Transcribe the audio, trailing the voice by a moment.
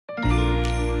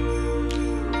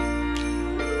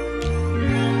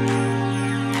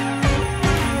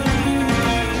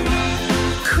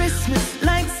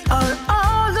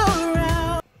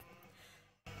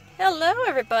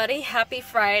everybody, happy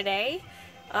Friday.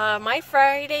 My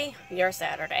Friday, your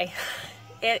Saturday.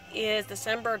 It is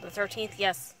December the 13th.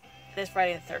 Yes, it is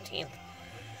Friday the 13th.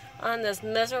 On this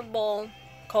miserable,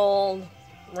 cold,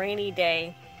 rainy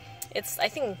day. It's, I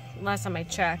think last time I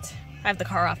checked, I have the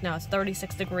car off now, it's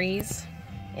 36 degrees.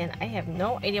 And I have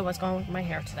no idea what's going on with my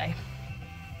hair today.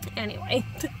 Anyway,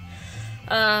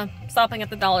 stopping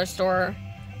at the dollar store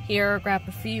here, grab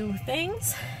a few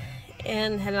things,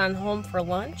 and head on home for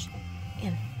lunch.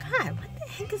 And God, what the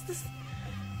heck is this?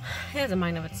 It has a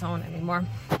mind of its own anymore.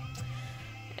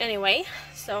 Anyway,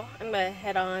 so I'm gonna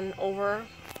head on over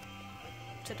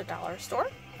to the dollar store,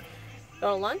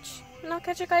 go to lunch, and I'll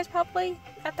catch you guys probably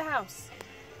at the house.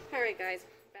 Alright guys,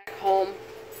 back home,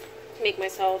 make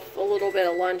myself a little bit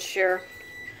of lunch here.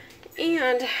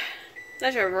 And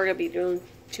not sure if we're gonna be doing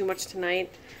too much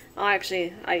tonight.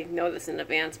 I know this in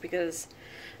advance because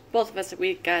both of us,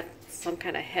 we got some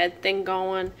kind of head thing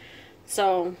going.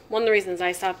 So one of the reasons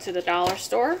I stopped to the dollar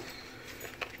store,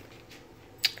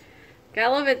 gotta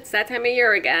love it, it's that time of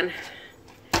year again.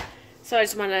 So I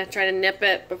just want to try to nip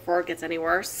it before it gets any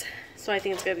worse. So I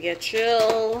think it's gonna be a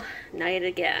chill night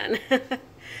again.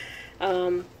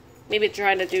 Maybe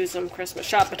trying to do some Christmas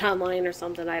shopping online or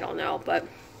something, I don't know, but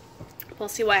we'll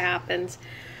see what happens.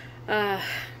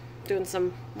 Doing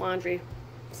some laundry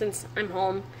since I'm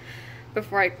home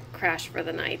before I crash for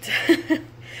the night.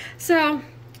 So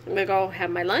I'm gonna go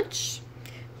have my lunch,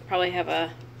 probably have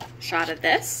a shot of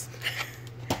this,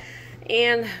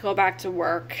 and go back to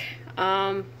work.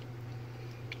 I'll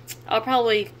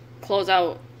probably close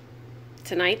out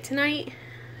tonight.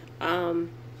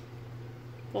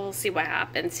 We'll see what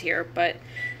happens here, but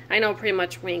I know pretty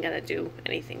much we ain't gonna do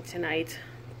anything tonight.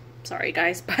 Sorry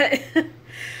guys, but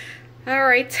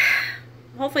alright,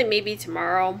 hopefully maybe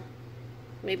tomorrow.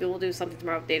 Maybe we'll do something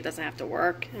tomorrow if Dave doesn't have to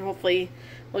work. And hopefully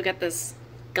we'll get this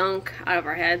gunk out of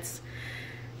our heads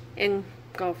and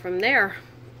go from there.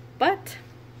 But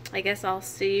I guess I'll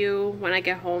see you when I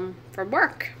get home from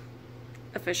work.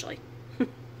 Officially.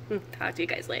 Talk to you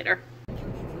guys later.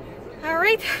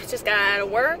 Alright, just got out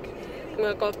of work. I'm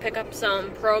gonna go pick up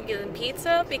some pierogies and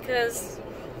pizza because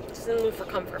I'm just in the mood for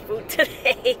comfort food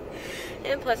today.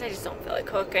 And plus I just don't feel like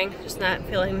cooking. Just not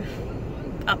feeling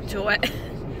up to it.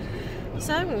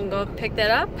 So I'm gonna go pick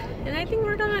that up, and I think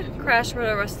we're gonna crash for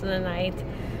the rest of the night.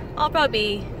 I'll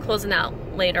probably be closing out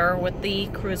later with the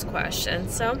cruise question,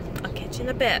 so I'll catch you in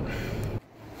a bit.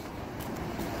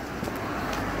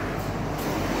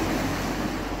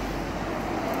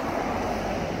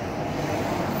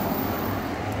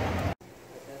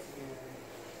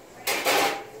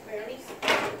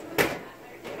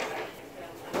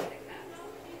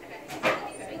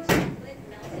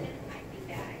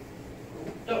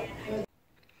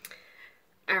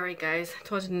 Alright guys, I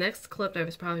told you the next clip I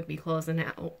was probably be closing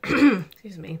out.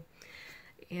 Excuse me.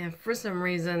 And for some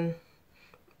reason,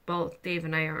 both Dave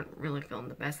and I aren't really feeling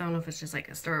the best. I don't know if it's just like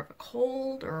a start of a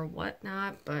cold or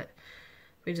whatnot, but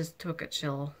we just took a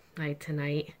chill night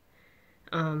tonight.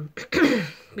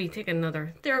 We take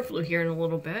another Theraflu here in a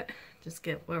little bit. Just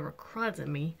get whatever crud's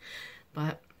in me.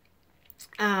 But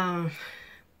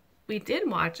we did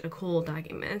watch a cool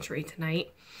documentary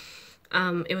tonight.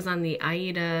 It was on the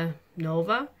Aida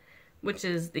Nova, which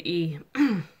is the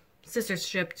sister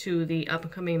ship to the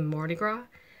up-and-coming Mardi Gras.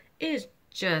 It is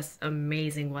just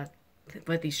amazing what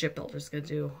these shipbuilders could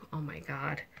do. Oh my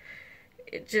god.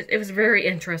 It was a very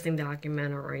interesting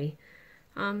documentary.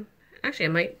 Actually, I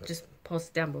might just post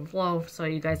it down below so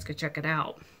you guys could check it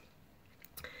out.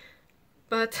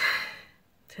 But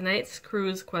tonight's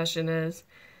cruise question is,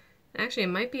 actually it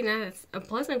might be not a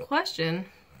pleasant question.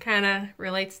 Kind of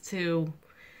relates to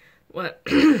what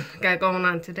got going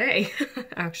on today,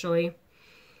 actually.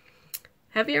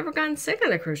 Have you ever gotten sick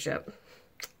on a cruise ship?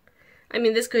 I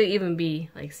mean, this could even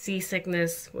be like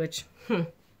seasickness, which,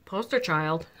 poster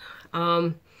child.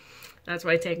 That's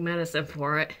why I take medicine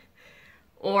for it.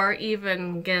 Or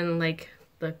even, again, like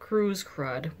the cruise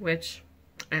crud, which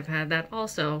I've had that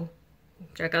also.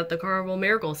 Check out the Carnival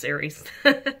Miracle series.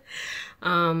 But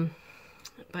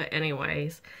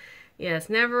anyways, yeah, it's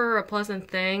never a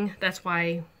pleasant thing. That's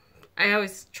why I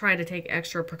always try to take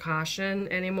extra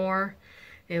precaution anymore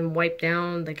and wipe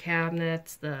down the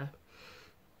cabinets, the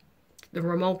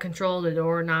remote control, the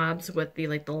doorknobs with the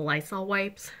Lysol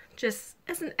wipes, just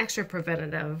as an extra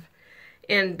preventative.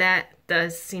 And that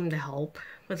does seem to help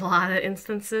with a lot of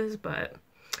instances, but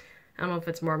I don't know if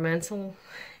it's more mental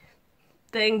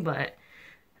thing, but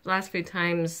the last few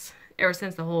times, ever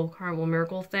since the whole Carnival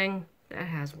Miracle thing, that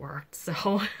has worked,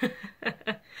 so.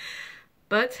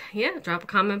 But yeah, drop a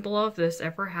comment below if this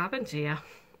ever happened to you.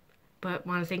 But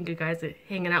want to thank you guys for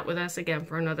hanging out with us again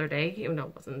for another day, even though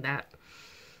it wasn't that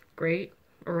great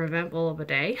or eventful of a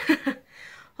day.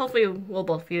 Hopefully we'll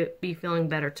both be feeling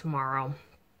better tomorrow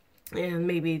and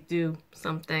maybe do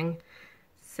something,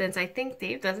 since I think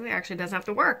Dave actually doesn't have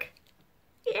to work.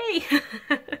 Yay!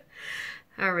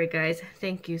 Alright guys,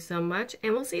 thank you so much,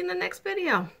 and we'll see you in the next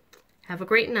video. Have a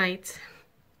great night.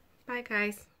 Bye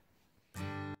guys.